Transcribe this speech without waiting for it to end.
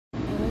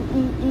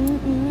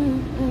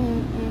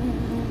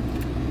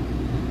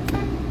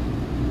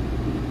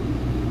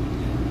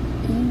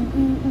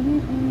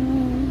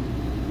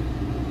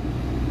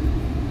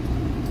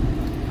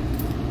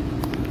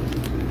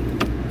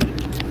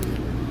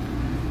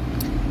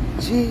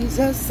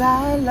Jesus,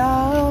 I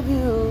love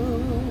you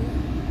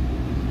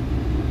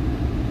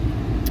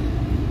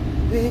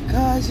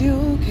because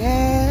you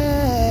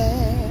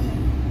care.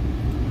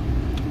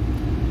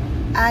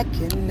 I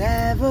can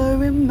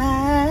never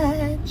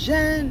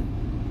imagine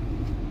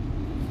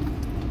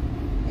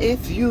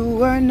if you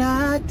were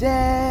not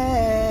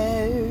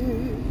there.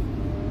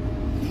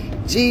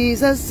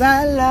 Jesus,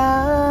 I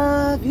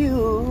love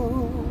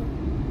you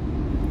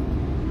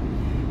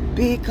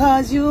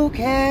because you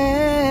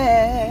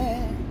care.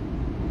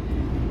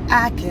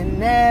 I can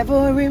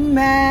never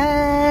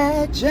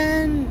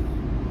imagine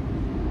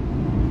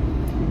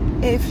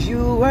if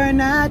you were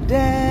not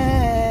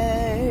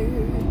there.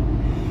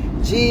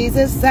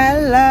 Jesus, I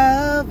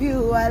love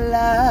you, I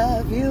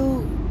love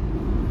you.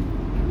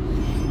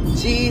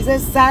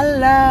 Jesus, I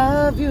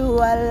love you,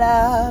 I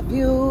love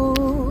you.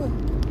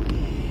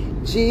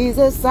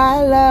 Jesus,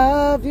 I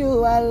love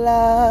you, I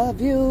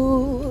love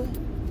you.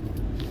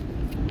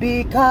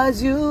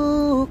 Because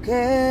you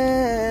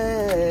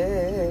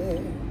care.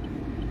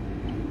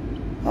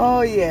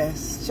 Oh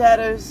yes,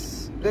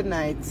 chatters, good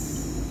night.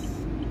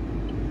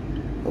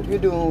 Hope you're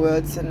doing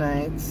well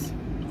tonight.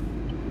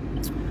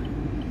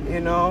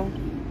 You know,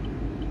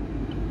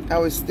 I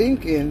was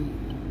thinking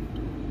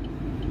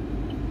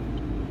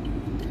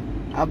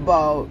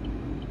about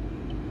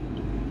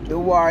the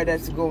war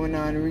that's going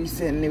on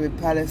recently with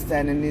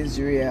Palestine and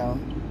Israel.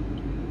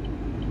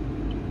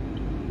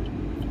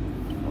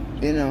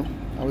 You know,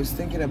 I was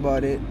thinking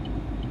about it.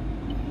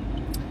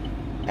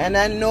 And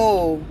I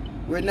know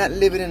we're not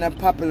living in a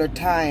popular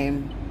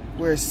time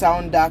where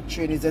sound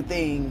doctrine is a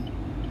thing,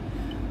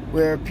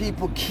 where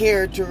people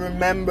care to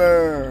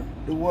remember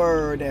the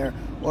word,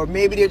 or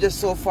maybe they're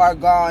just so far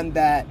gone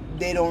that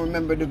they don't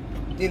remember the,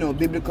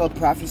 biblical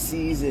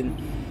prophecies, and,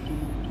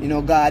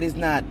 God is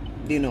not,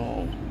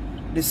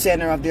 the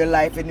center of their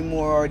life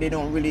anymore, or they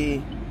don't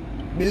really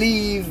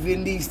believe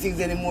in these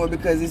things anymore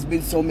because it's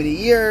been so many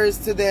years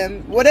to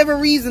them. Whatever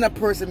reason a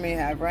person may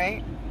have,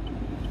 right?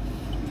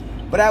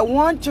 But I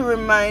want to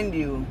remind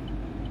you,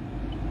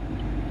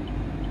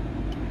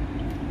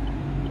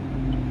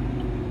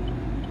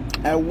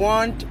 I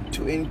want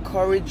to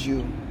encourage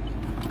you.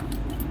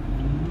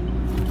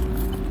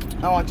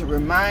 I want to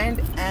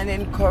remind and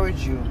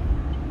encourage you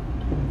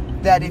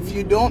that if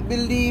you don't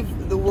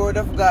believe the word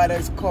of God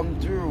has come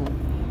through,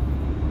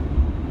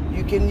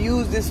 you can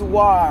use this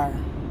war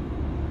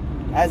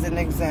as an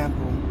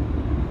example.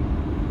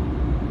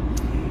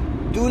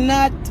 Do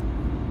not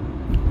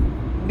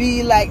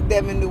be like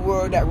them in the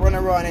world that run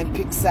around and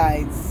pick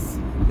sides.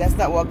 That's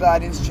not what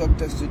God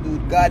instructs us to do.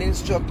 God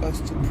instructs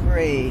us to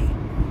pray.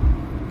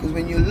 Because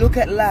when you look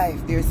at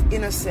life, there's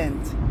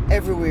innocent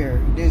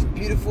everywhere. There's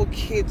beautiful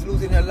kids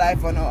losing their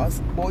life on us,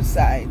 both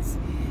sides.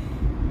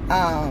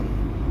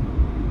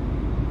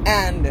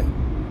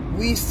 And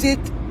we sit,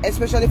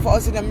 especially for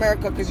us in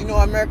America, because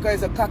America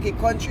is a cocky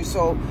country,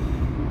 so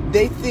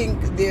they think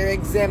they're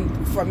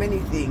exempt from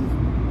anything.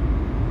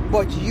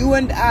 But you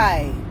and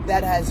I,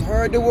 that has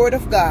heard the word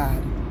of God,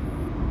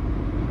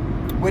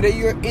 whether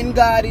you're in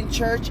God, in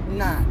church,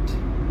 not,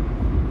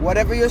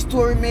 whatever your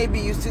story may be,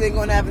 you still ain't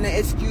gonna have an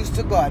excuse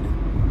to God.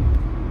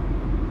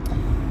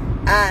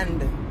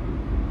 And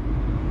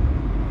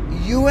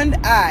you and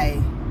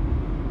I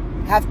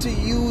have to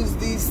use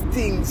these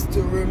things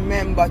to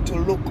remember to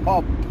look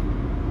up.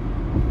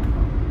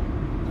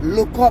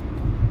 Look up.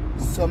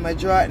 So my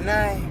draw at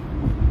night.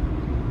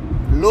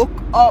 Look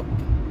up.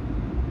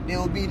 There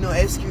will be no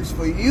excuse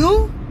for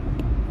you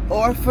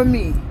or for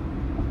me.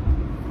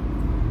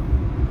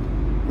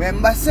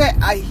 Remember, say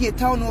I hear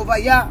town over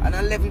here and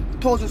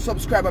 11,000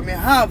 subscribers may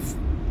have.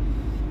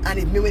 And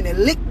if me when they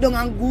lick down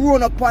and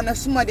grown up on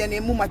somebody and they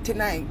mama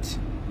tonight,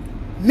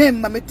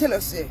 remember me tell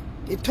us say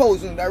the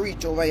 1,000 that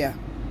reach over here.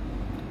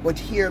 But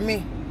hear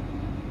me,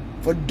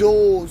 for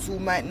those who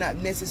might not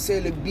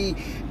necessarily be,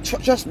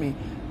 trust me,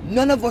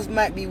 none of us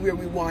might be where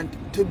we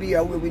want to be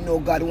or where we know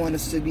God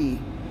wants us to be.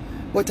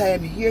 But I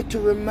am here to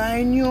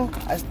remind you,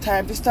 it's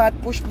time to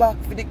start push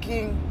back for the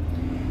King.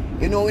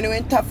 When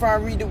you tap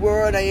from read the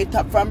word and you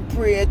tap from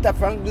pray, you tap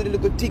from do the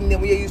little thing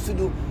that we used to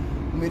do,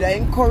 I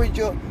encourage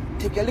you,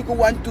 take a little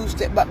 1-2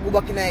 step back, go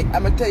back in it.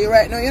 I'm going to tell you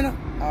right now,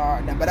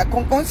 but I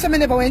come say me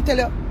never went tell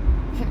you.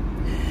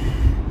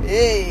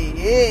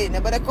 Hey,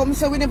 nobody come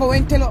say we never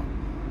went tell you.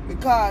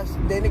 Because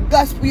then the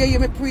gospel you hear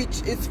me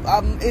preach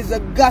is a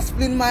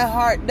gospel in my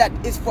heart that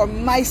is for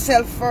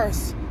myself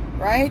first,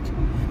 right?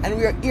 And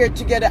we are here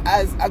together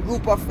as a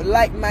group of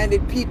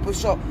like-minded people,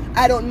 so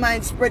I don't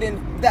mind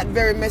spreading that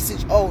very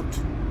message out.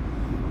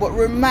 But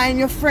remind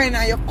your friend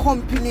and your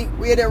company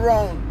where they're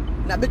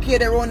around. Not because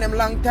they're around them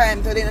long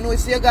time, so they know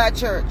it's your God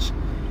church.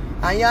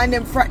 And you and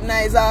them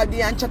fraternize all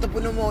day and chat up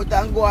in the mouth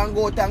and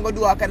go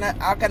do all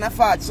kind of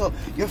fart. So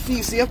you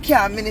feel so you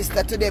can't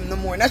minister to them no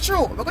more. That's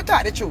true. We're going to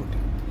talk the truth.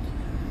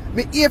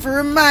 Me here to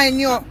remind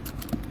you,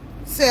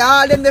 say say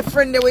all them the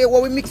friend the way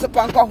what we mix up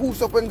and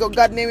cahoose up and go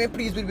God name and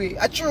please with we.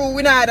 True,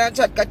 we not and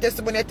chat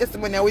testimony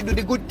and we do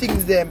the good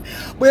things them.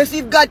 But you see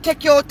if God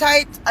take you out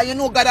tight and you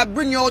know God will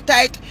bring you out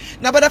tight.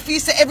 Now but if you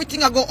say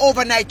everything will go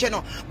overnight, you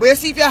know. But you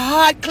see if your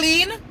heart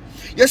clean,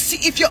 you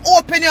see if you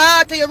open your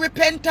heart and you're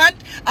repentant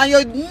and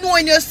you're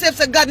knowing yourself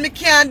that God me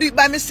can't do it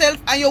by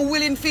myself and you're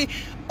willing to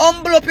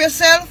humble up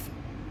yourself,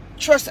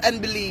 trust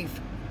and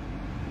believe.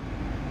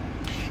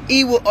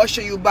 He will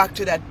usher you back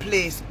to that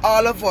place.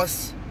 All of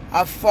us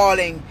are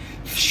falling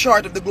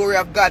short of the glory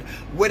of God.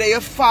 Whether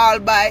you fall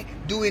by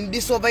doing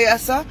this over here,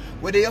 sir,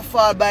 whether you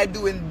fall by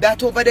doing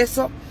that over there,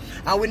 sir,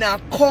 and we now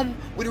come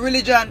with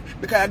religion,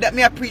 because that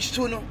me I preach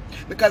to you.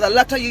 Because a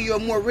lot of you, you're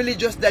more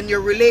religious than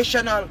you're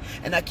relational.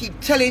 And I keep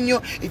telling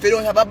you, if you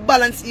don't have a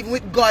balance even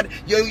with God,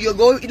 you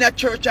go in a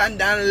church and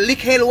lick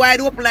hell wide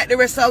open like the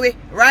rest of it,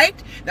 right?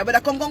 Now but I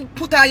come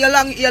put on your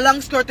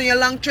long skirt and your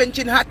long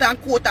trenching hat and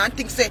coat and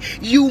think say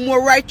you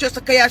more righteous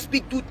because you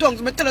speak two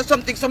tongues. Me tell you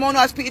something, someone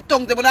who speak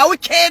tongues, but are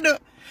wicked.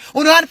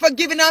 Who know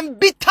unforgiving and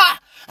bitter.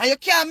 And you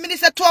can't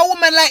minister to a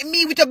woman like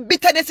me with a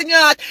bitterness in your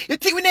heart. You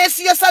think when they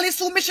see a Sally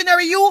Sue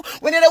missionary you,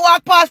 when they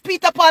walk past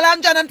Peter, Paul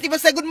and John and people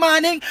say good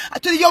morning,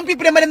 to the young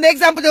people, them the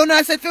example they don't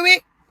know say for me.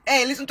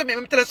 Hey, listen to me,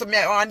 let me tell you something.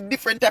 I want a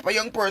different type of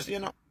young person, you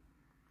know.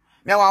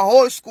 I want a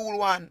whole school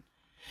one.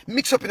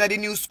 Mix up in the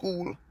new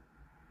school.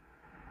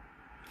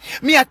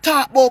 Me a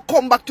talk about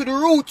come back to the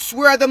roots.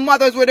 Where are the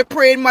mothers, where are the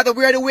praying mothers,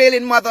 where are the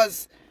wailing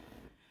mothers?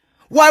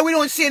 Why we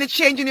don't see any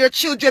change in your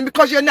children?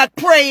 Because you're not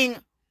praying.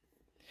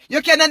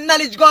 You can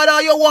acknowledge God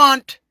all you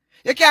want.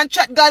 You can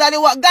chat God all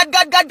you want.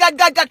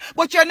 God.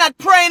 But you're not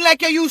praying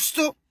like you used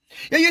to.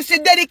 You used to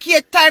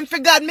dedicate time for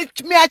God. Me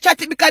I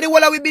chat it because the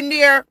whole of we been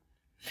there.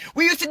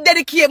 We used to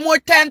dedicate more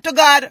time to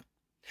God.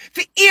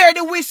 To hear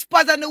the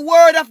whispers and the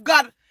word of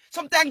God.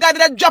 Sometimes God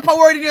will drop a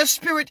word in your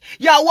spirit.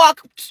 You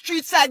walk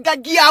street side,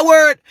 God give you a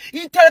word.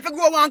 You tell if you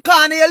grow one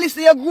corner, you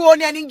listen, you grow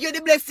and you give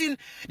the blessing.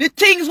 The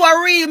things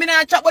were real. Me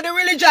not chat about the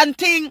religion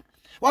thing.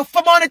 Well,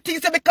 from all the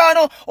things that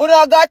because you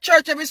know, God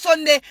church every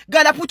Sunday,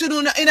 God has put you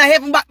in a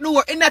heaven back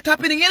door. Isn't that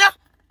happening, you know?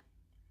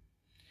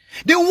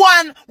 The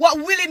one what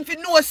willing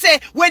to know say,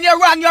 when you're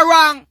wrong, you're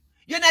wrong.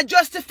 You're not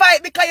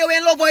justified because you're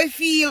in love how you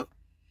feel.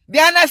 Do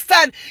you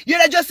understand? You're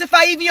not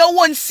justified even your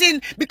own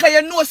sin because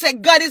you know say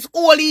God is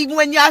holy even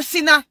when you're a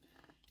sinner.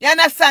 You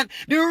understand?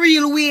 The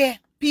real way,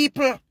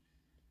 people.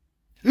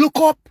 Look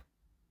up.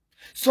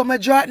 Some are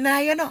dry now,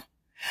 you know.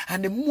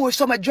 And the more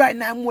some are dry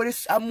now, more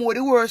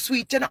the word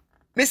sweet, you know.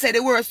 Me say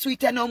the word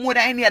sweet and no more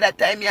than any other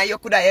time you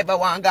could have ever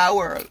want a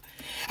world.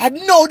 I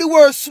know the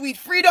word sweet.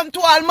 Freedom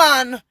to all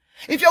man.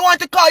 If you want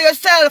to call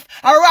yourself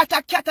a rat,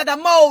 a cat, or a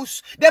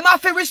mouse, them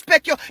have to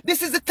respect you.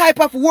 This is the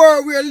type of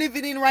world we're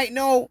living in right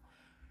now.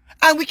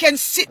 And we can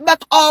sit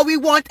back all we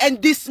want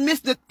and dismiss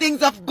the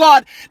things of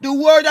God, the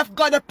word of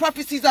God, the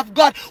prophecies of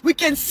God. We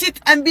can sit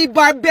and be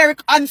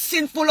barbaric and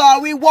sinful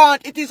all we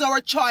want. It is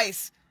our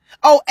choice.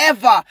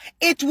 However,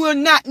 it will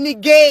not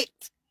negate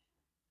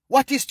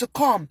what is to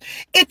come.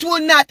 It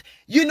will not,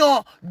 you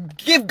know,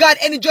 give God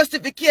any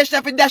justification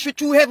if it dash you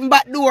through heaven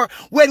back door.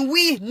 When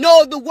we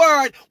know the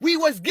word, we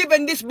was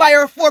given this by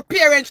our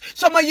foreparents.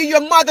 Some of you,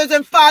 your mothers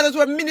and fathers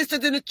were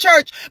ministers in the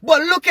church.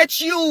 But look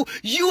at you.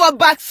 You are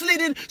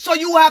backslidden, so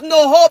you have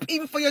no hope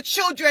even for your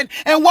children.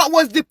 And what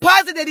was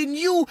deposited in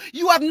you,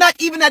 you have not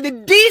even had the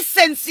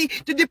decency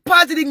to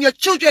deposit in your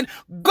children.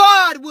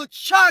 God will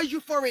charge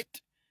you for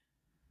it.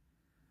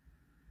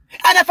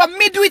 And if I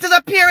me do it as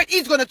a parent,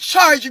 he's going to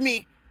charge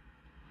me.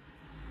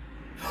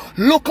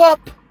 Look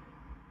up.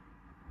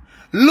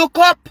 Look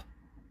up.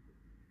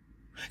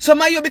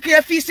 Some of you, because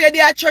you feel say they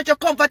are at church, you're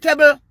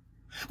comfortable,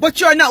 but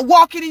you're not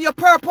walking in your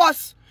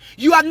purpose.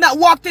 You have not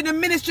walked in the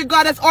ministry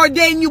God has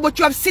ordained you, but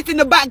you have sit in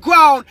the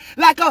background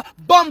like a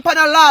bump on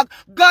a log.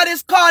 God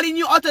is calling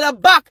you out of the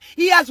back.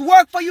 He has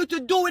work for you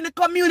to do in the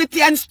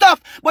community and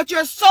stuff, but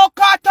you're so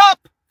caught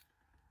up.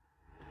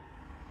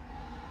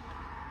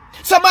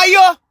 Some of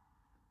you,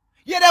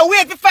 you're there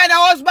wait to find a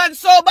husband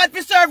so bad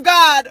to serve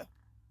God.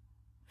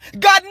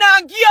 God now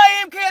give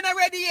him because you're not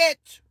ready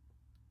yet.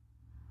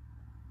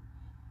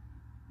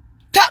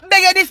 Tap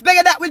beggar this,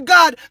 beggar that with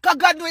God. Because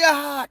God knows your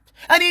heart.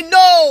 And he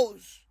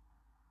knows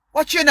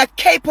what you're not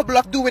capable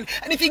of doing.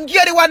 And if you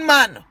give the one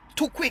man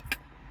too quick,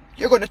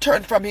 you're going to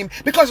turn from him.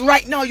 Because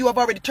right now you have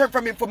already turned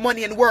from him for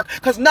money and work.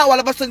 Because now all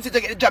of a sudden since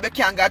you get a job, you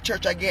can't go to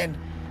church again.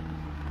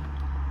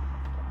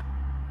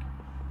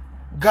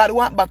 God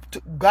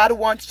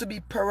wants to be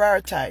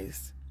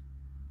prioritized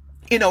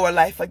in our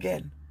life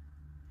again.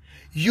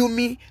 You,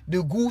 me,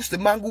 the goose, the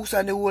mongoose,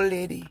 and the old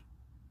lady.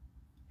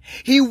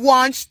 He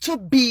wants to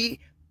be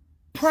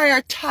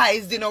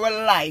prioritized in our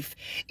life.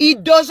 He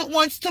doesn't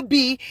want to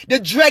be the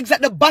dregs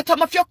at the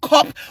bottom of your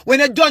cup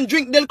when you don't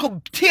drink the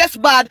little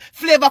taste bad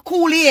flavor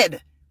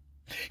Kool-Aid.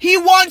 He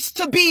wants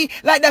to be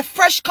like the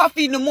fresh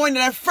coffee in the morning,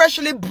 that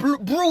freshly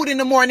brewed in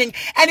the morning.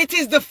 And it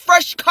is the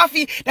fresh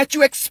coffee that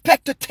you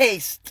expect to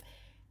taste.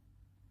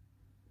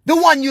 The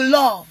one you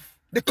love,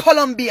 the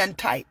Colombian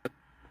type.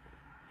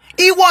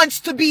 He wants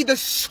to be the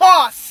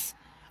source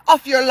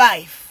of your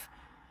life.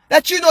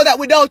 That you know that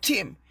without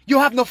him, You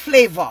have no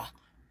flavor.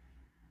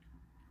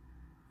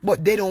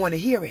 But they don't want to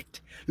hear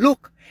it.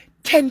 Look,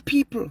 10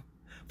 people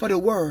for the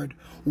word.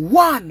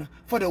 1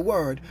 for the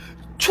word.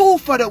 2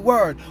 for the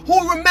word.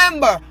 Who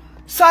remember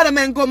Sodom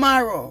and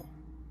Gomorrah?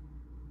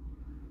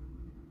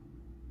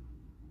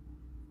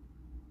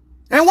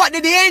 And what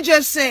did the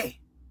angels say?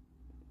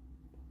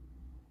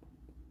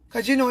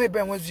 Because you know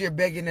Abraham was here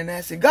begging and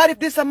asking, God, if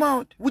this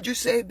amount, would you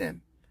save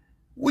them?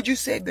 Would you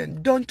save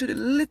them? Down to the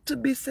little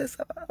business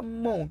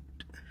amount.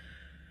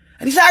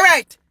 And he said, all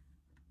right.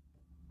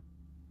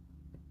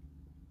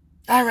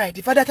 All right,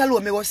 if I that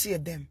alone, me will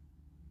save them.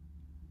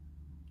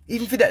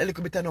 Even for that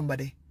little bit of number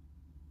there.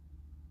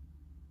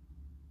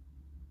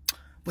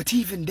 But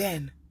even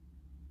then,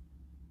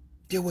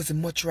 there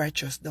wasn't much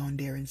righteous down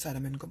there in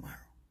Sodom and Gomorrah.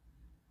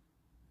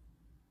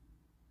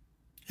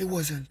 It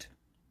wasn't.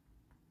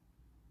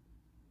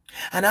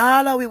 And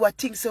all of we were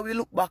things, so we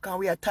look back and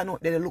we are turn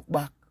out there to look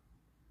back.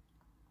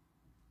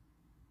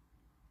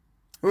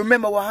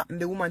 Remember what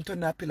happened? The woman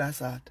turned her pillar of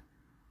salt.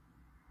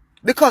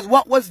 Because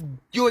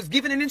you was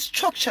given an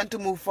instruction to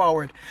move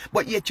forward,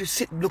 but yet you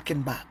sit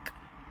looking back.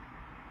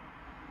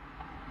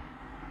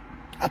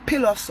 A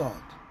pillar of salt.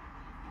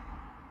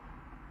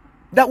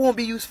 That won't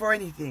be used for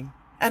anything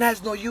and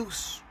has no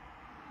use.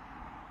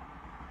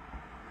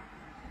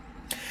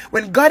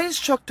 When God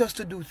instructs us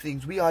to do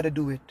things, we ought to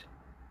do it.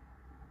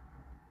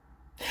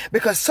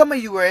 Because some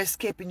of you are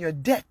escaping your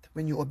death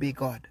when you obey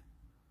God.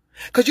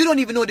 Because you don't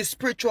even know the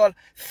spiritual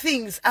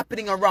things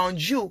happening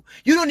around you.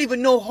 You don't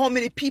even know how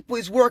many people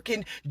is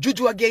working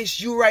juju against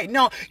you right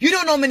now. You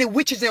don't know how many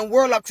witches and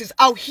warlocks is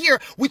out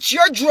here with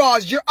your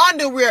drawers, your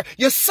underwear,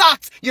 your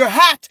socks, your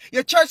hat,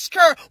 your church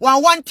skirt,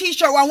 one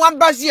t-shirt, one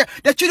brassiere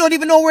that you don't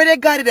even know where they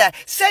got it at.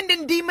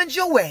 Sending demons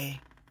your way.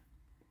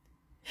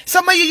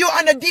 Some of you, you're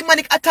under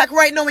demonic attack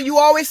right now and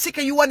you're always sick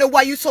and you wonder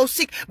why you're so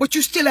sick, but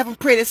you still haven't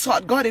prayed and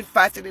sought God and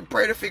fasted and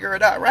prayed to figure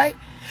it out, right?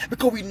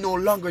 Because we no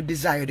longer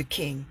desire the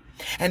king.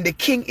 And the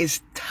king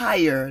is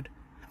tired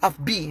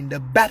of being the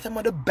bottom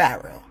of the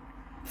barrel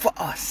for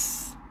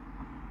us.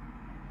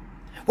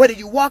 Whether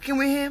you're walking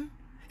with him,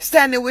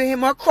 standing with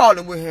him, or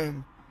crawling with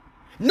him.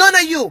 None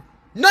of you,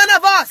 none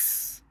of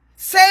us,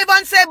 save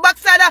and save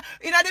backside,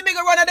 in the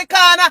middle run of the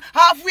corner,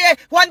 halfway,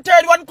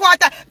 1/3,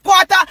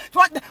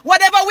 1/4,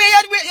 whatever way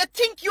you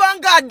think you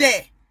and God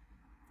there.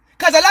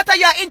 Because a lot of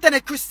you are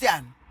internet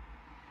Christian.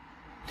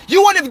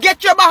 You want to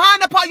get your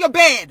behind upon your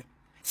bed,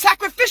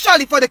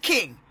 sacrificially for the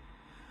king.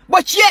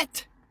 But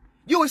yet,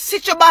 you will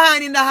sit your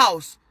behind in the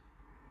house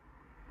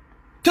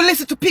to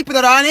listen to people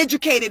that are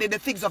uneducated in the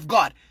things of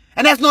God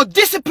and has no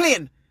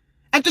discipline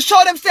and to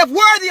show themselves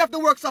worthy of the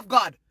works of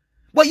God.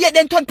 But yet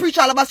then turn preach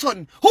all of a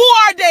sudden. Who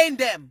are they in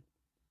them?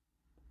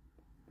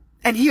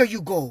 And here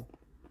you go.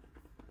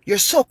 You're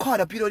so caught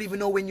up you don't even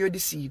know when you're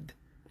deceived.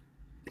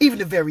 Even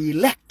the very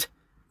elect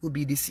will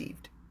be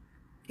deceived.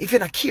 If you're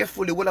not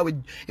careful, it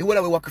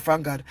will walk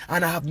from God.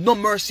 And I have no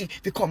mercy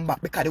if you come back,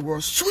 because the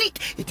word sweet,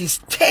 it is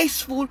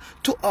tasteful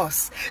to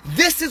us.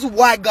 This is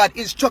why God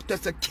instructs us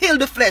to kill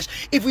the flesh.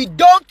 If we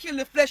don't kill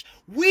the flesh,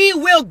 we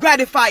will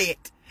gratify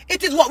it.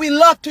 It is what we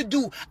love to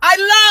do.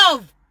 I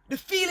love the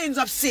feelings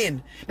of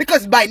sin,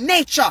 because by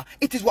nature,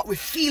 it is what we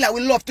feel and we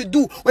love to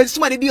do. When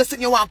somebody does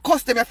something you want to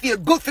cuss them, you feel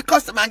good for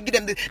cuss them and give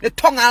them the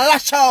tongue and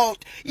lash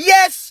out.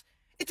 Yes,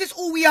 it is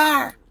who we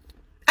are.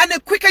 And the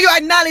quicker you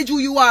acknowledge who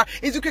you are,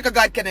 is the quicker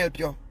God can help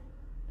you.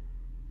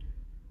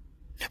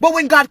 But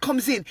when God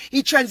comes in,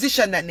 he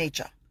transitions that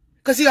nature.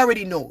 Because he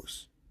already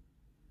knows.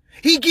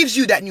 He gives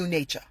you that new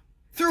nature.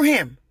 Through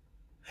him.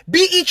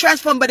 Be ye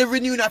transformed by the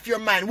renewing of your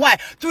mind. Why?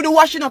 Through the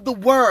washing of the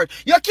word.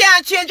 You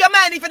can't change your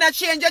mind if you not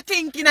change your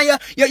thinking and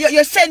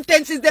your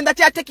sentences them that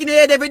you are taking in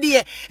your head every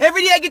day.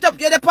 Every day you get up,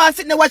 you're the past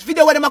sitting and watch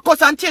video where them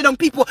cuss and tear down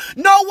people.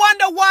 No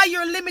wonder why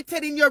you're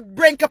limited in your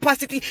brain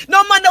capacity.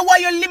 No wonder why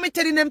you're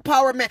limited in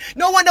empowerment.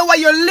 No wonder why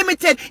you're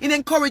limited in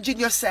encouraging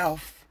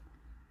yourself.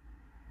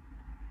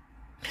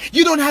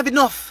 You don't have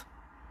enough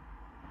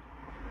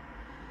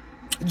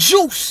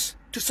juice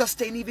to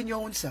sustain even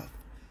your own self.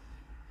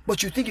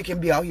 But you think you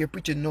can be out here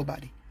preaching to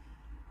nobody.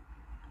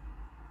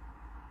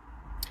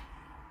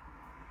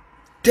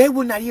 They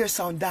will not hear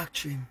sound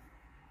doctrine.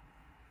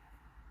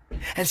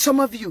 And some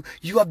of you,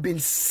 you have been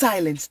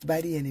silenced by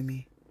the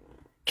enemy.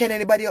 Can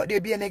anybody out there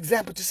be an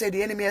example to say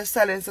the enemy has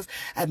silenced us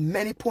at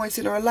many points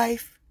in our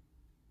life?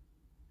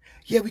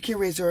 Yeah, we can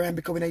raise our hand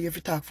because we're not here to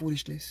talk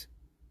foolishness.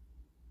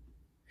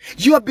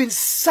 You have been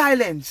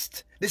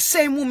silenced. The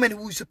same woman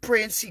who used to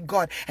pray and see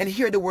God and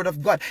hear the word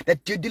of God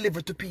that you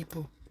deliver to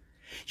people.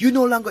 You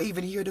no longer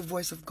even hear the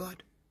voice of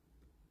God.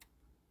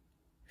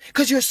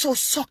 Because you're so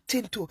sucked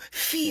into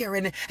fear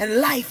and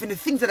life and the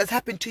things that has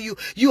happened to you.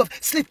 You have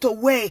slipped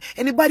away.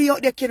 Anybody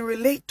out there can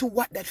relate to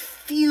what that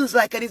feels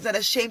like and is not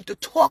ashamed to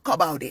talk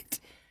about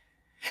it.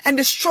 And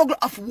the struggle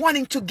of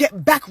wanting to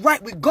get back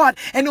right with God.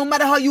 And no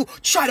matter how you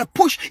try to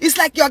push, it's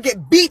like you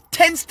get beat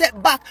 10 steps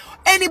back.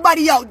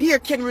 Anybody out there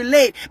can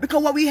relate.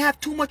 Because what we have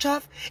too much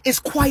of is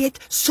quiet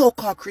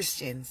so-called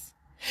Christians.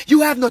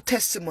 You have no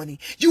testimony.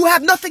 You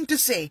have nothing to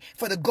say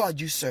for the God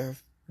you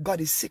serve.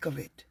 God is sick of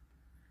it.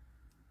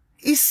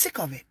 He's sick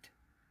of it.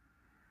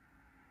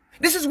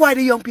 This is why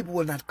the young people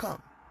will not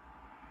come.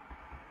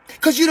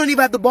 Because you don't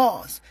even have the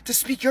balls to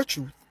speak your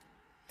truth.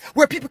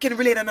 Where people can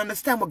relate and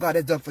understand what God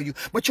has done for you.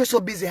 But you're so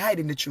busy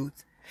hiding the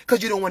truth.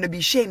 Because you don't want to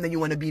be shamed and you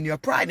want to be in your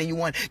pride. And you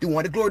want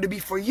the glory to be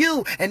for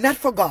you and not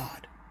for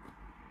God.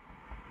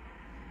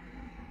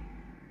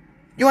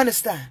 You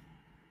understand?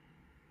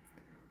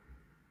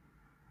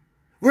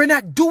 We're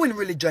not doing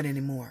religion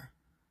anymore.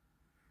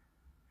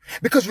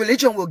 Because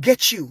religion will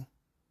get you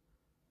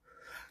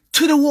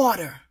to the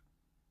water.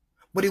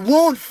 But it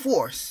won't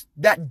force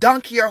that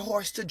donkey or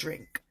horse to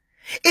drink.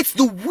 It's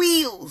the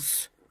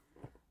wheels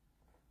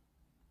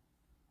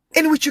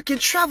in which you can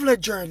travel a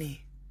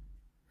journey.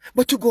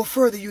 But to go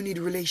further, you need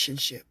a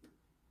relationship.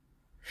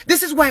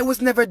 This is why it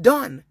was never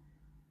done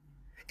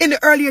in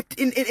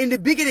the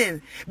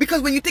beginning.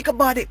 Because when you think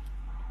about it,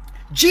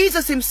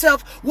 Jesus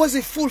himself was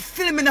a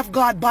fulfillment of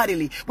God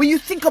bodily. When you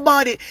think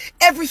about it,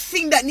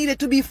 everything that needed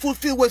to be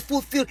fulfilled was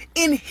fulfilled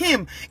in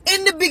him.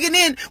 In the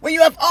beginning, when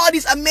you have all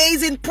these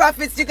amazing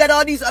prophets, you got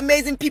all these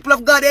amazing people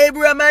of God,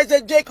 Abraham,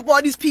 Isaac, Jacob,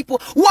 all these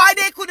people. Why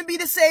they couldn't be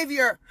the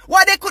savior?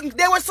 Why they couldn't?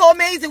 They were so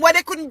amazing. Why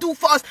they couldn't do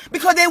for us?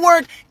 Because they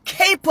weren't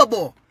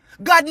capable.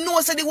 God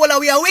knows that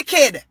we are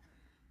wicked.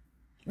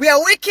 We are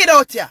wicked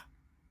out here.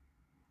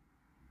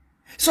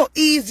 So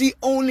he's the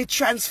only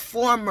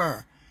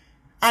transformer.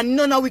 And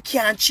none of we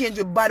can change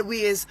your bad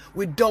ways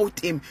without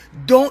him.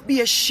 Don't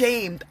be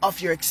ashamed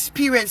of your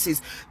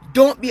experiences.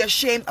 Don't be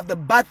ashamed of the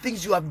bad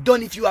things you have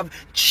done. If you have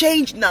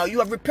changed now, you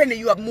have repented,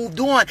 you have moved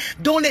on.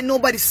 Don't let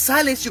nobody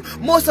silence you.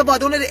 Most of all,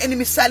 don't let the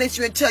enemy silence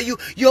you and tell you,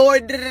 you're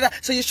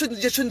so you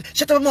shouldn't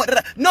shut up your mouth.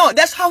 No,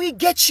 that's how he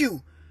gets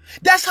you.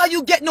 That's how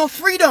you get no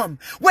freedom.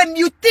 When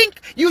you think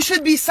you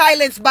should be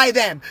silenced by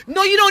them.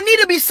 No, you don't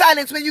need to be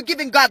silenced when you're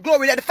giving God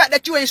glory. That the fact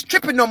that you ain't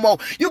stripping no more.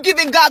 You're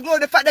giving God glory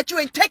the fact that you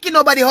ain't taking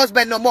nobody's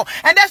husband no more.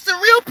 And that's the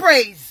real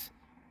praise.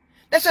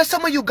 That's why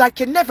some of you, God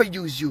can never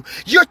use you.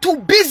 You're too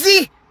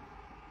busy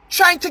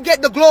trying to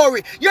get the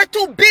glory. You're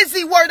too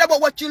busy worried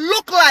about what you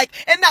look like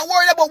and not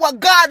worried about what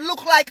God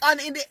look like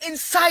in the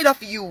inside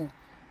of you.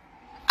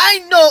 I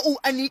know who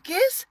Anik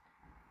is.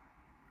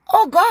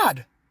 Oh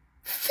God.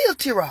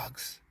 Filthy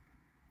rags.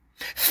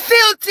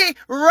 Filthy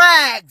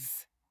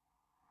rags.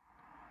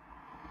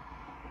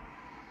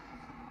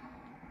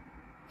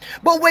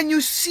 But when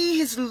you see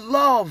his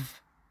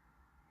love,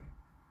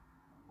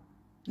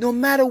 no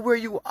matter where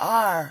you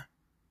are,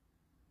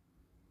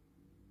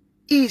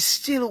 he's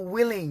still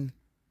willing.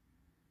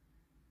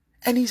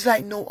 And he's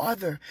like no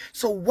other.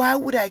 So why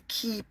would I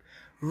keep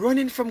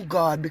running from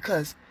God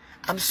because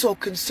I'm so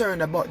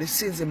concerned about the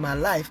sins in my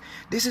life?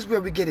 This is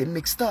where we get it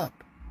mixed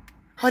up.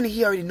 Honey,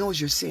 he already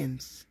knows your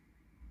sins.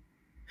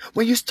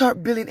 When you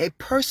start building a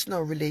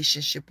personal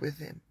relationship with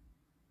him,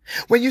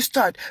 when you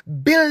start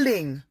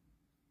building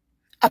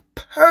a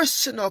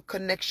personal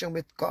connection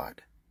with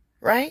God,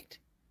 right?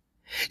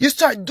 You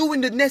start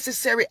doing the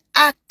necessary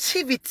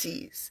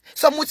activities.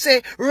 Some would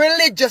say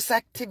religious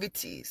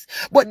activities,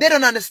 but they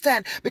don't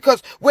understand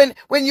because when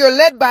you're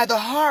led by the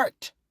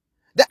heart,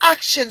 the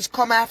actions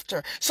come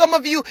after. Some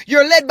of you,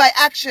 you're led by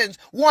actions,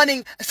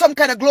 wanting some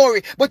kind of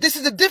glory. But this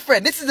is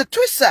this is the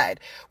twist side.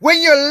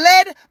 When you're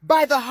led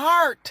by the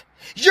heart,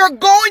 you're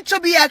going to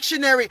be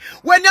actionary.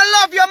 When you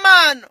love your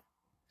man,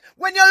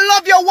 when you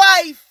love your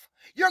wife,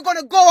 you're going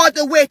to go out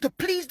the way to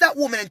please that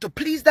woman and to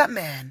please that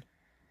man.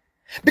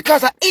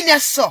 Because an inner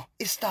soul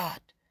is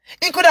start.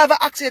 He could have an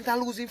accident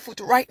and lose his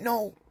foot right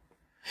now.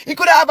 He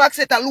could have an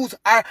accident and lose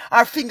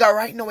our finger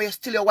right now. You're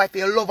still your wife.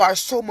 You love her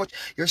so much.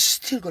 You're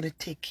still going to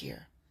take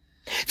care.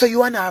 So you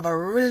want to have a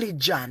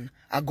religion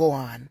go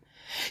on.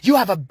 You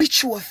have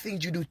habitual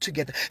things you do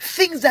together.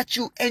 Things that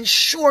you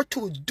ensure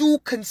to do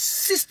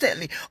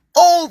consistently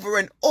over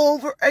and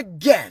over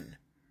again.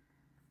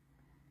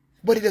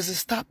 But it doesn't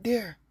stop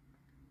there.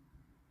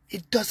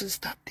 It doesn't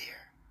stop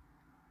there.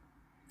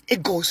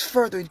 It goes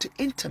further into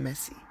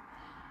intimacy.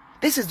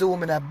 This is the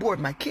woman I bored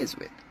my kids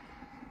with.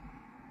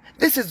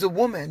 This is the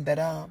woman that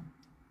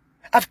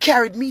I've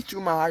carried me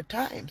through my hard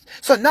times.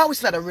 So now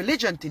it's not a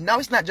religion thing. Now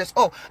it's not just,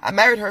 oh, I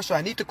married her, so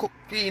I need to cook,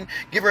 clean,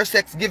 give her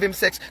sex, give him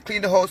sex,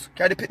 clean the house,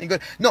 carry the pitney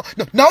good. No,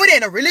 it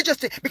ain't a religious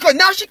thing. Because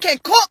now she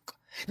can't cook.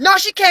 Now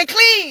she can't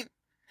clean.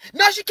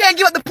 Now she can't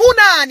give up the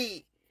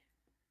punani.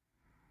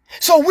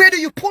 So where do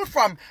you pull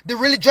from? The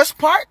religious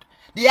part?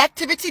 The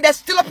activity that's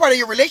still a part of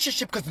your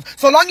relationship, because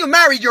so long you're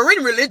married, you're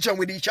in religion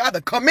with each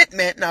other.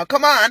 Commitment. Now,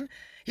 come on.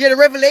 Hear the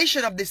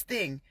revelation of this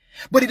thing.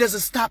 But it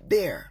doesn't stop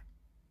there.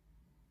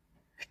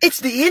 It's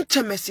the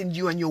intimacy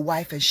you and your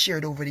wife has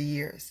shared over the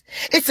years.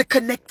 It's a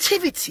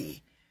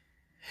connectivity.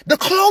 The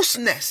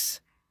closeness.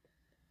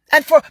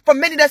 And for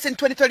many that's in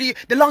 20, 30 years,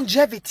 the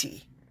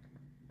longevity.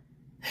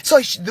 So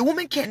the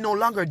woman can no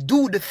longer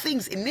do the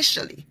things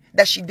initially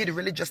that she did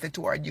religiously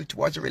toward you,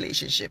 towards a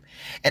relationship,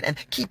 and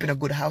keeping a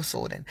good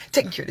household and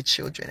taking care of the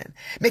children and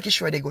making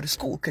sure they go to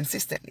school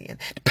consistently and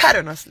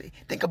patternously.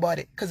 Think about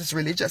it, because it's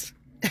religious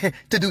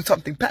to do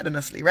something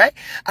patternously, right?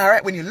 All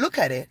right, when you look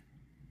at it,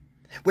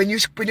 when you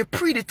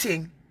pre the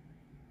thing,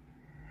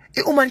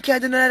 a woman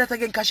can't do none of that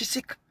again because she's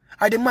sick.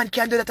 Or the man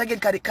can't do that again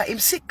because him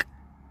sick.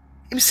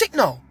 Him sick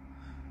now.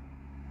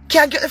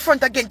 Can't get the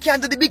front again.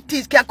 Can't do the big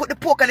things. Can't cook the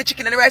pork and the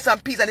chicken and the rice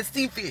and peas and the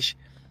steamed fish.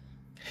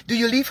 Do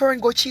you leave her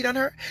and go cheat on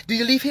her? Do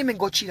you leave him and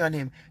go cheat on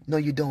him? No,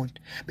 you don't.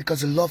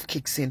 Because love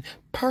kicks in.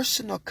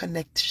 Personal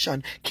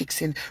connection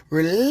kicks in.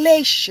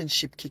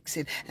 Relationship kicks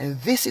in. And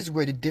this is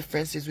where the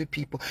difference is with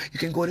people. You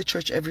can go to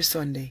church every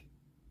Sunday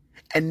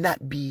and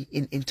not be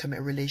in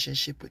intimate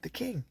relationship with the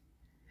King.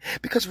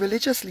 Because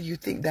religiously you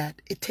think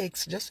that it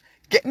takes just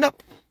getting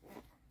up,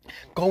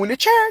 going to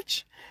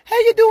church. How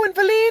you doing,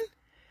 Valine?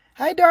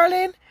 Hi,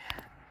 darling.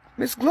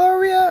 Miss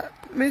Gloria,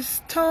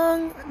 Miss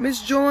Tong,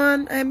 Miss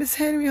Joanne, and Miss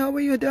Henry, how are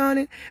you,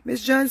 darling?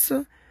 Miss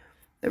Johnson,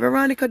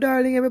 Veronica,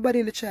 darling, everybody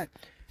in the chat.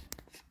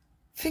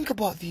 Think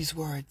about these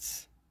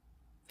words.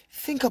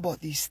 Think about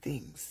these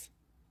things.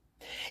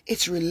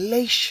 It's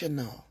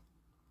relational.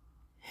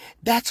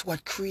 That's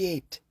what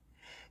creates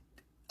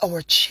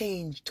our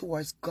change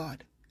towards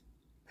God.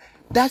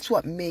 That's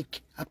what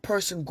make a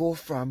person go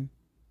from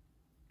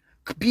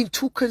being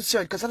too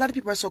concerned, because a lot of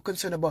people are so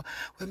concerned about,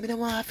 well, me don't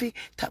want to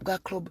tap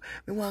God club,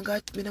 me don't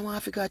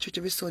want to go to church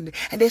every Sunday,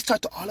 and they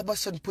start to all of a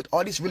sudden put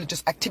all these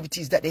religious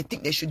activities that they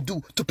think they should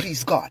do to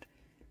please God.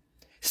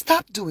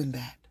 Stop doing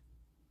that.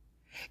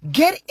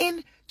 Get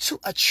into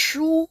a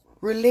true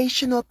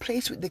relational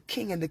place with the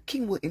King, and the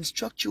King will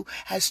instruct you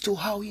as to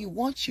how he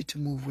wants you to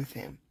move with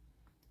him.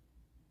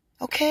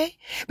 Okay?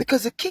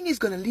 Because the King is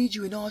going to lead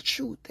you in all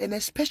truth, and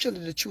especially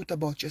the truth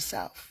about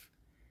yourself.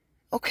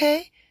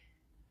 Okay?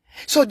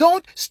 So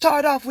don't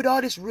start off with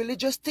all these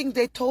religious things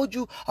they told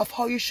you of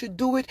how you should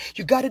do it.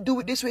 You got to do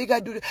it this way. You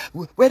got to do it.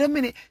 Wait a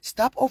minute.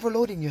 Stop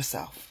overloading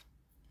yourself.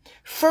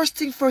 First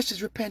thing first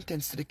is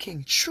repentance to the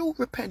King. True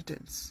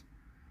repentance.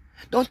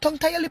 Don't tongue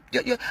tie your lip.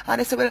 And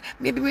I say, well,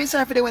 maybe we're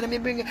sorry for the one.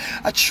 Maybe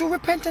a true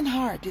repentant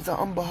heart is an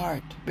humble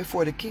heart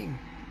before the King.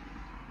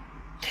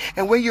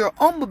 And when you're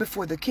humble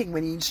before the King,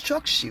 when he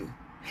instructs you,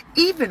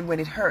 even when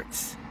it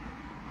hurts,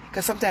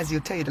 because sometimes he'll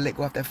tell you to let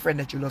go of that friend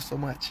that you love so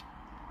much.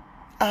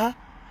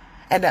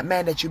 And that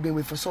man that you've been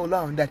with for so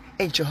long that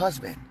ain't your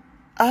husband.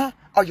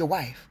 Or your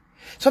wife.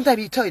 Sometimes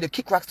he'll tell you to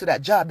kick rocks to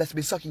that job that's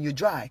been sucking you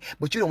dry.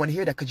 But you don't want to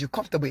hear that because you're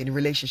comfortable in a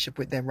relationship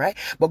with them, right?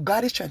 But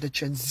God is trying to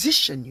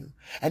transition you.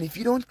 And if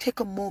you don't take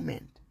a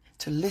moment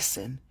to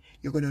listen,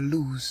 you're going to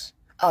lose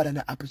out on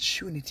the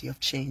opportunity of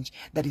change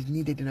that is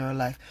needed in our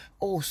life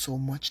oh so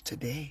much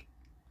today.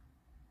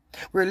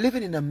 We're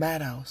living in a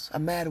madhouse, a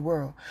mad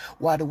world,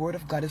 while the word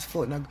of God is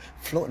floating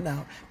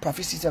out,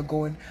 prophecies are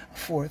going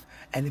forth,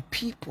 and the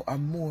people are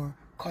more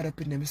caught up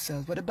in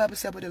themselves. What the Bible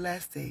said about the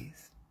last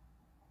days.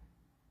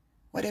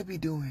 What are we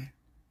doing?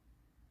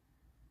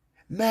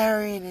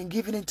 Marrying and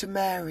giving into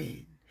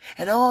marriage,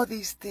 and all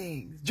these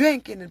things,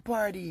 drinking and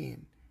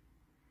partying.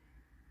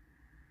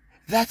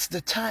 That's the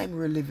time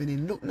we're living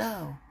in. Look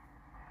now.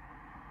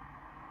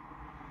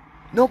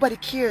 Nobody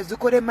cares.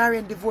 Look how they marry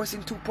and divorce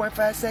in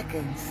 2.5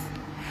 seconds.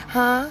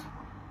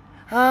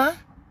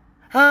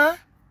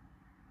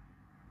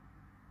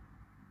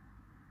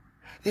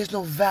 There's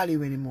no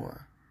value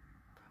anymore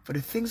for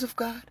the things of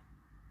God,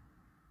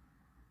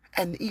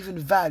 and even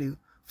value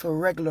for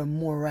regular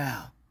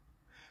morale.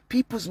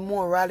 People's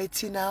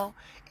morality now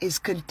is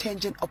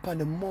contingent upon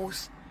the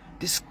most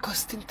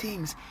disgusting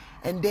things,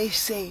 and they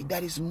say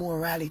that is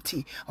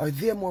morality, or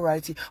their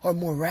morality, or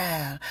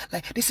morale.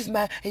 Like, this is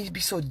my, and you'd be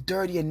so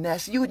dirty and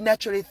nasty. You would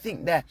naturally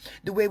think that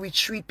the way we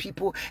treat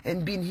people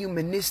and being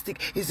humanistic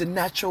is the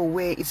natural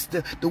way. It's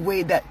the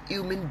way that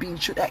human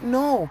beings should act.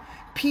 No,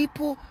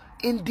 people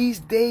in these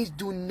days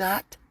do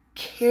not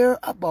care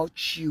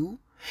about you.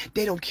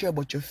 They don't care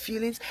about your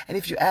feelings. And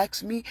if you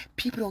ask me,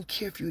 people don't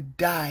care if you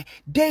die.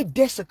 They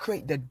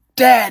desecrate the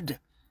dead.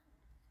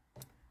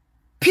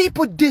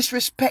 People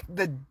disrespect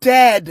the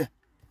dead.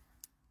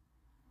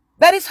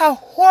 That is how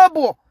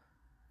horrible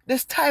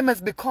this time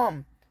has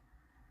become.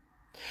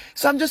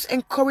 So I'm just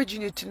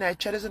encouraging you tonight,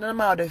 chatters, and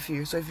I'm out of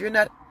here. So if you're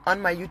not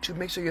on my YouTube,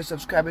 make sure you're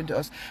subscribing to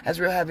us as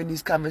we're having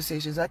these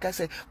conversations. Like I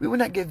said, we will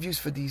not get views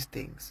for these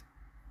things.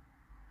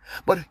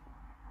 But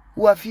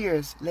who have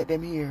ears, let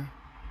them hear.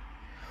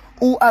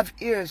 Who have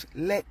ears,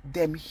 let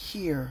them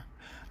hear.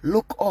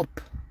 Look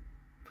up.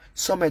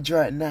 Summer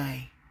draweth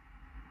nigh.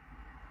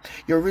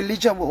 Your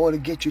religion will only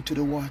get you to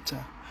the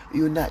water.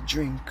 You will not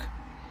drink.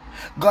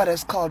 God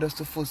has called us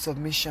to full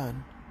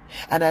submission.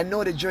 And I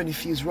know the journey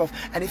feels rough.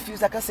 And it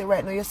feels like I say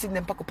right now, you're sitting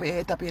there, pack up your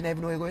head, tap your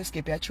never know you're going to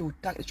escape your truth.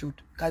 Talk the truth.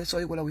 Because that's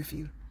all we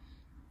feel.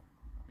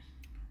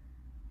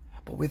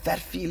 But with that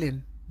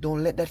feeling,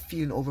 don't let that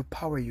feeling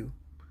overpower you.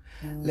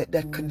 Let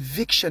that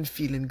conviction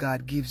feeling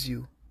God gives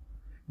you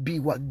be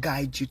what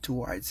guides you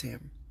towards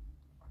Him.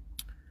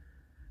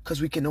 Because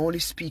we can only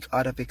speak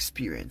out of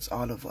experience,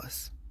 all of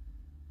us.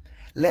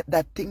 Let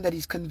that thing that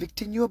He's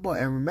convicting you about,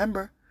 and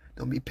remember,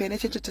 don't be paying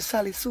attention to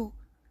Sally Sue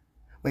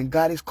when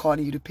God is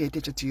calling you to pay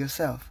attention to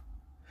yourself.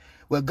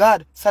 Well,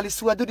 God, Sally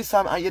Sue, I do this,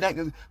 and you're not.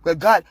 Well,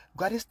 God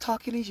is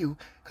talking to you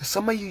because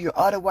some of you, you're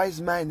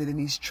otherwise minded, and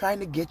He's trying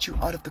to get you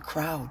out of the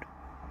crowd.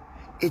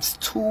 It's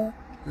too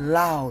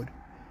loud.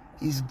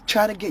 He's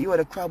trying to get you out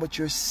of the crowd, but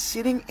you're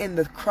sitting in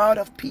the crowd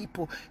of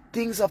people,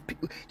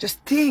 just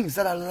things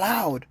that are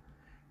loud.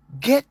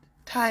 Get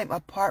time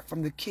apart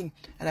from the King,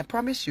 and I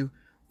promise you,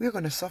 we're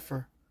going to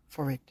suffer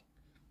for it.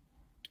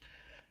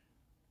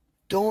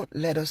 Don't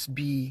let us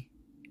be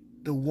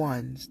the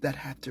ones that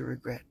have to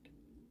regret.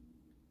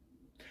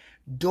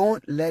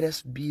 Don't let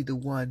us be the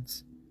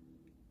ones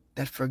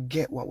that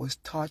forget what was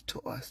taught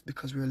to us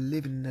because we're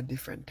living in a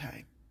different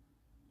time.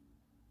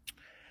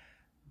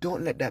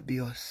 Don't let that be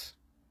us.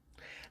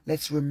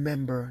 Let's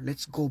remember.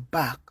 Let's go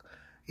back.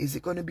 Is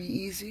it going to be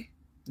easy?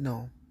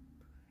 No.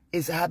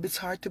 Is habits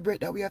hard to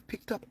break that we have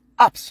picked up?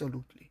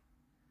 Absolutely.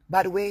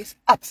 Bad ways?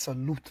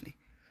 Absolutely.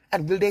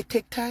 And will they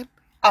take time?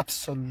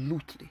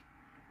 Absolutely.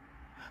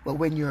 But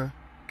when you're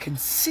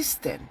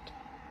consistent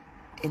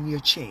in your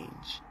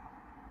change,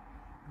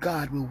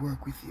 God will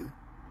work with you.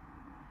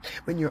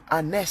 When you're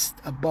honest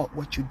about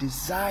what you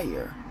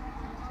desire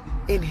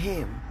in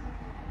Him,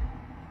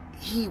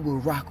 He will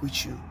rock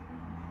with you.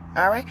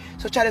 Alright?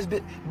 So chat,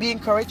 be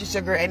encouraged. It's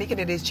your girl Annie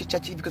Kennedy, Chit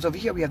Chat TV, because over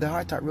here we have the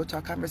Heart Talk, Real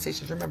Talk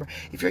conversations. Remember,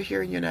 if you're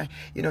here and you're not,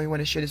 you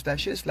want to share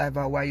this live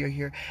out while you're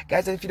here.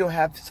 Guys, and if you don't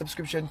have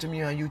subscription to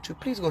me on YouTube,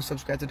 please go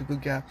subscribe to The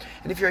Good Girl.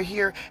 And if you're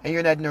here and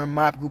you're not in our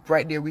mob group,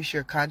 right there we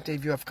share content.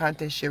 If you have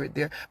content, share it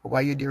there. But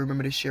while you're there,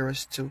 remember to share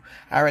us too.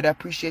 Alright, I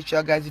appreciate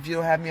y'all, guys. If you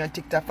don't have me on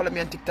TikTok, follow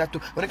me on TikTok too.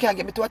 When I can't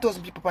get me to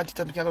 1,000 people on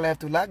TikTok, I can't go live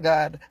too. Like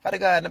God, Father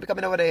God, I'm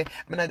coming over there.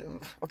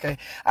 Okay.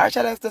 Alright,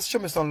 chat, let's show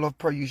me some love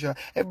per usual.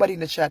 Everybody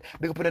in the chat,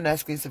 big up with a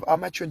nice case of all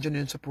my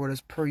genuine supporters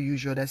per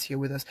usual that's here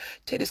with us.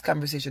 Take this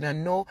conversation. I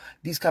know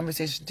these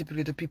conversations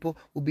typically to people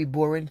will be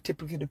boring.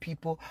 Typically to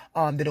people,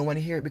 they don't want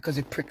to hear it because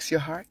it pricks your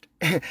heart.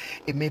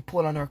 It may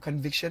pull on our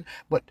conviction,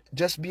 but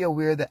just be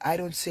aware that I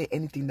don't say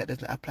anything that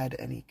doesn't apply to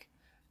Anik.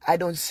 I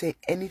don't say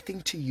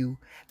anything to you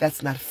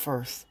that's not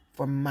first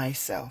for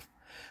myself.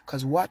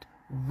 Because what?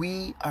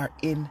 We are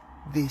in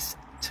this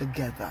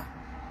together.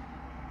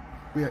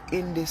 We are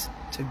in this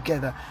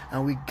together,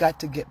 and we got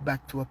to get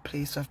back to a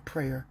place of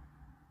prayer.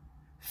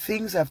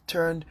 Things have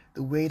turned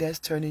the way it has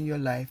turned in your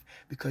life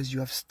because you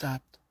have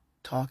stopped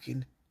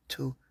talking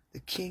to the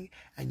King,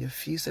 and you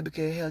feel so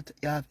because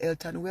you have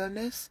health and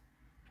wellness.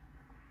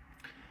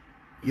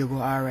 You go,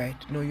 all right.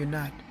 No, you're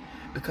not.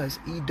 Because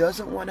He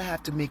doesn't want to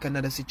have to make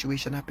another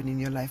situation happen in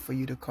your life for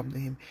you to come to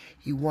Him.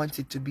 He wants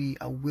it to be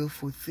a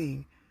willful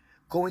thing.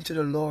 Going to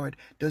the Lord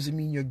doesn't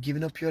mean you're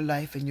giving up your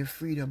life and your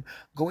freedom.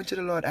 Going to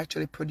the Lord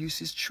actually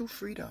produces true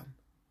freedom.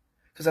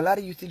 Because a lot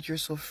of you think you're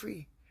so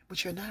free,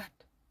 but you're not.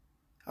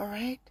 All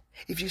right?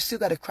 If you still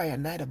got to cry at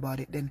night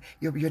about it, then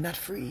you're not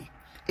free.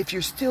 If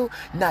you're still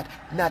not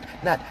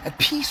at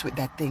peace with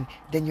that thing,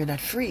 then you're not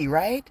free,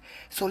 right?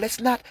 So let's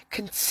not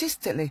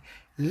consistently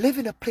live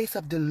in a place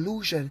of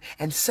delusion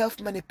and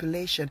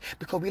self-manipulation,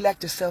 because we like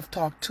to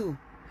self-talk too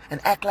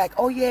and act like,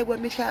 oh yeah,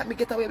 when me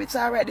get away, it's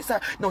all right, it's all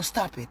right. No,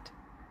 stop it.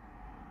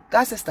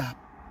 God said stop.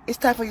 It's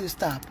time for you to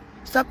stop.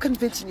 Stop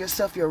convincing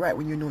yourself you're right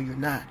when you know you're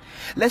not.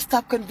 Let's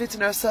stop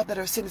convincing ourselves that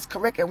our sin is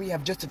correct and we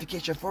have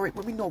justification for it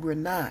when we know we're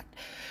not.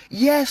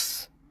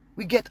 Yes,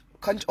 we get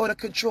out of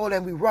control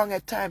and we're wrong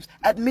at times.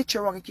 Admit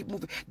you're wrong and keep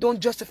moving. Don't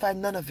justify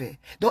none of it.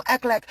 Don't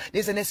act like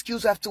there's an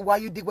excuse as to why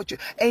you did what you...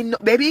 Ain't no,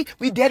 baby,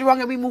 we dead wrong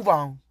and we move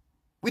on.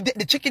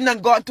 The chicken done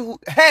gone to...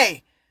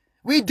 Hey,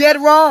 we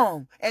dead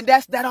wrong. And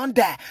that's that on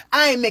that.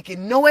 I ain't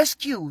making no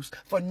excuse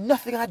for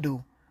nothing I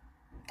do.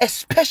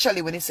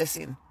 Especially when it's a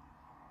sin.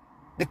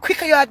 The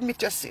quicker you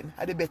admit your sin,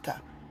 the better.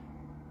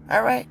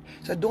 Alright?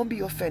 So don't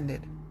be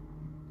offended.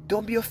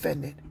 Don't be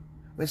offended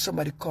when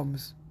somebody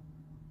comes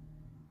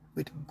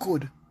with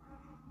good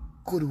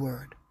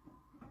word.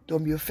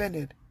 Don't be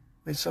offended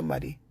when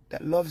somebody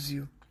that loves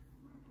you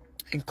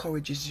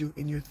encourages you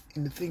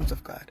in the things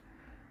of God.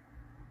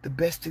 The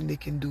best thing they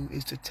can do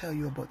is to tell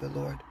you about the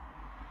Lord.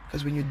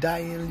 Because when you die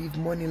and leave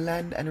money,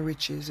 land, and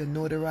riches and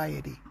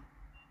notoriety,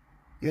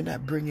 you're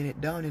not bringing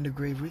it down in the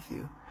grave with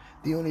you.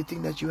 The only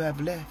thing that you have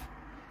left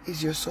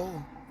is your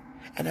soul.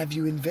 And have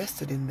you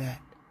invested in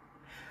that?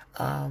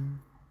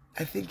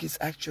 I think it's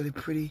actually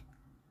pretty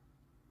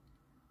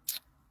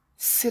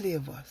silly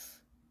of us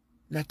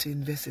not to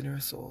invest in our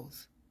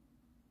souls.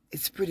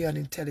 It's pretty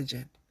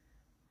unintelligent.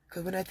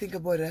 Because when I think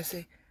about it, I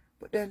say,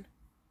 but then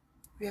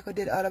we are going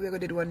to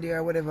dead one day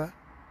or whatever.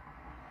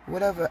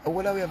 Whatever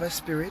we have a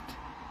spirit.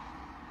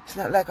 It's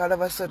not like all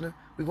of a sudden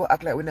we go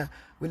act like we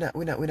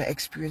not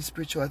experience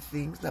spiritual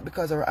things. Not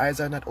because our eyes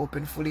are not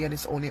open fully and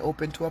it's only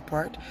open to a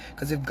part.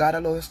 Because if God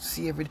allows us to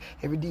see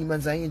every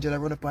demons and angel that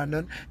run upon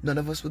them, none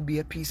of us would be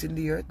at peace in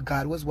the earth.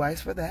 God was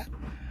wise for that,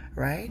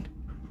 right?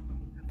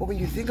 But when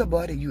you think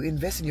about it, you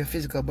invest in your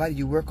physical body,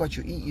 you work out,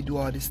 you eat, you do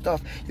all this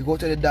stuff. You go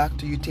to the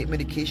doctor, you take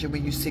medication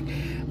when you're sick.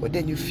 But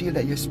then you feel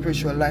that your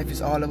spiritual life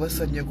is all of a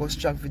sudden you go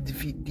strong to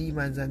defeat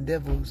demons and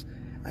devils.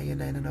 And you're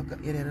not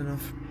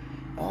enough.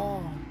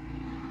 Oh,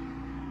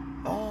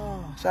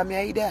 so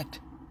I eat that.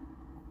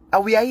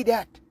 And we eat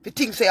that. The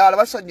thing say all of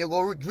a sudden you go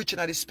rich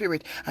in the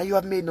spirit and you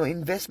have made no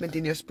investment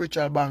in your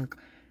spiritual bank.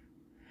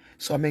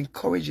 So I'm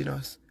encouraging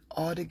us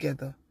all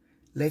together.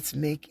 Let's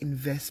make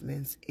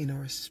investments in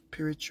our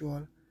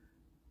spiritual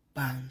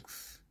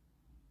banks.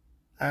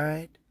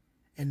 Alright?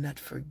 And not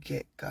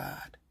forget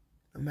God.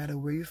 No matter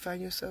where you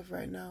find yourself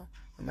right now,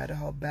 no matter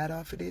how bad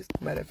off it is,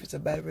 no matter if it's a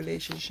bad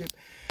relationship,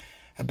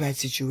 a bad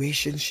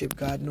situationship,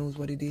 God knows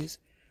what it is.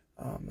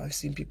 I've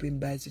seen people in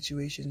bad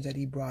situations that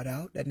he brought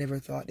out that never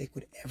thought they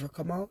could ever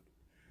come out.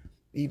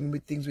 Even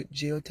with things with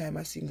jail time,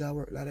 I've seen God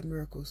work a lot of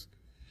miracles.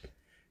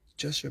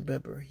 Just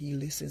remember, he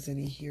listens and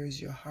he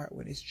hears your heart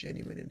when it's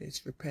genuine and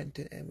it's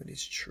repentant and when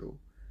it's true.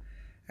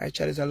 Alright,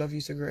 chatters, I love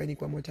you, so girl.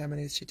 One more time,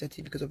 and it's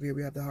Chit-Chat, because over here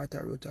we have the Heart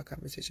Real Talk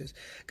conversations.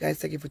 Guys,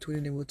 thank you for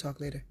tuning in. We'll talk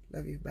later.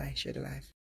 Love you. Bye. Share the life.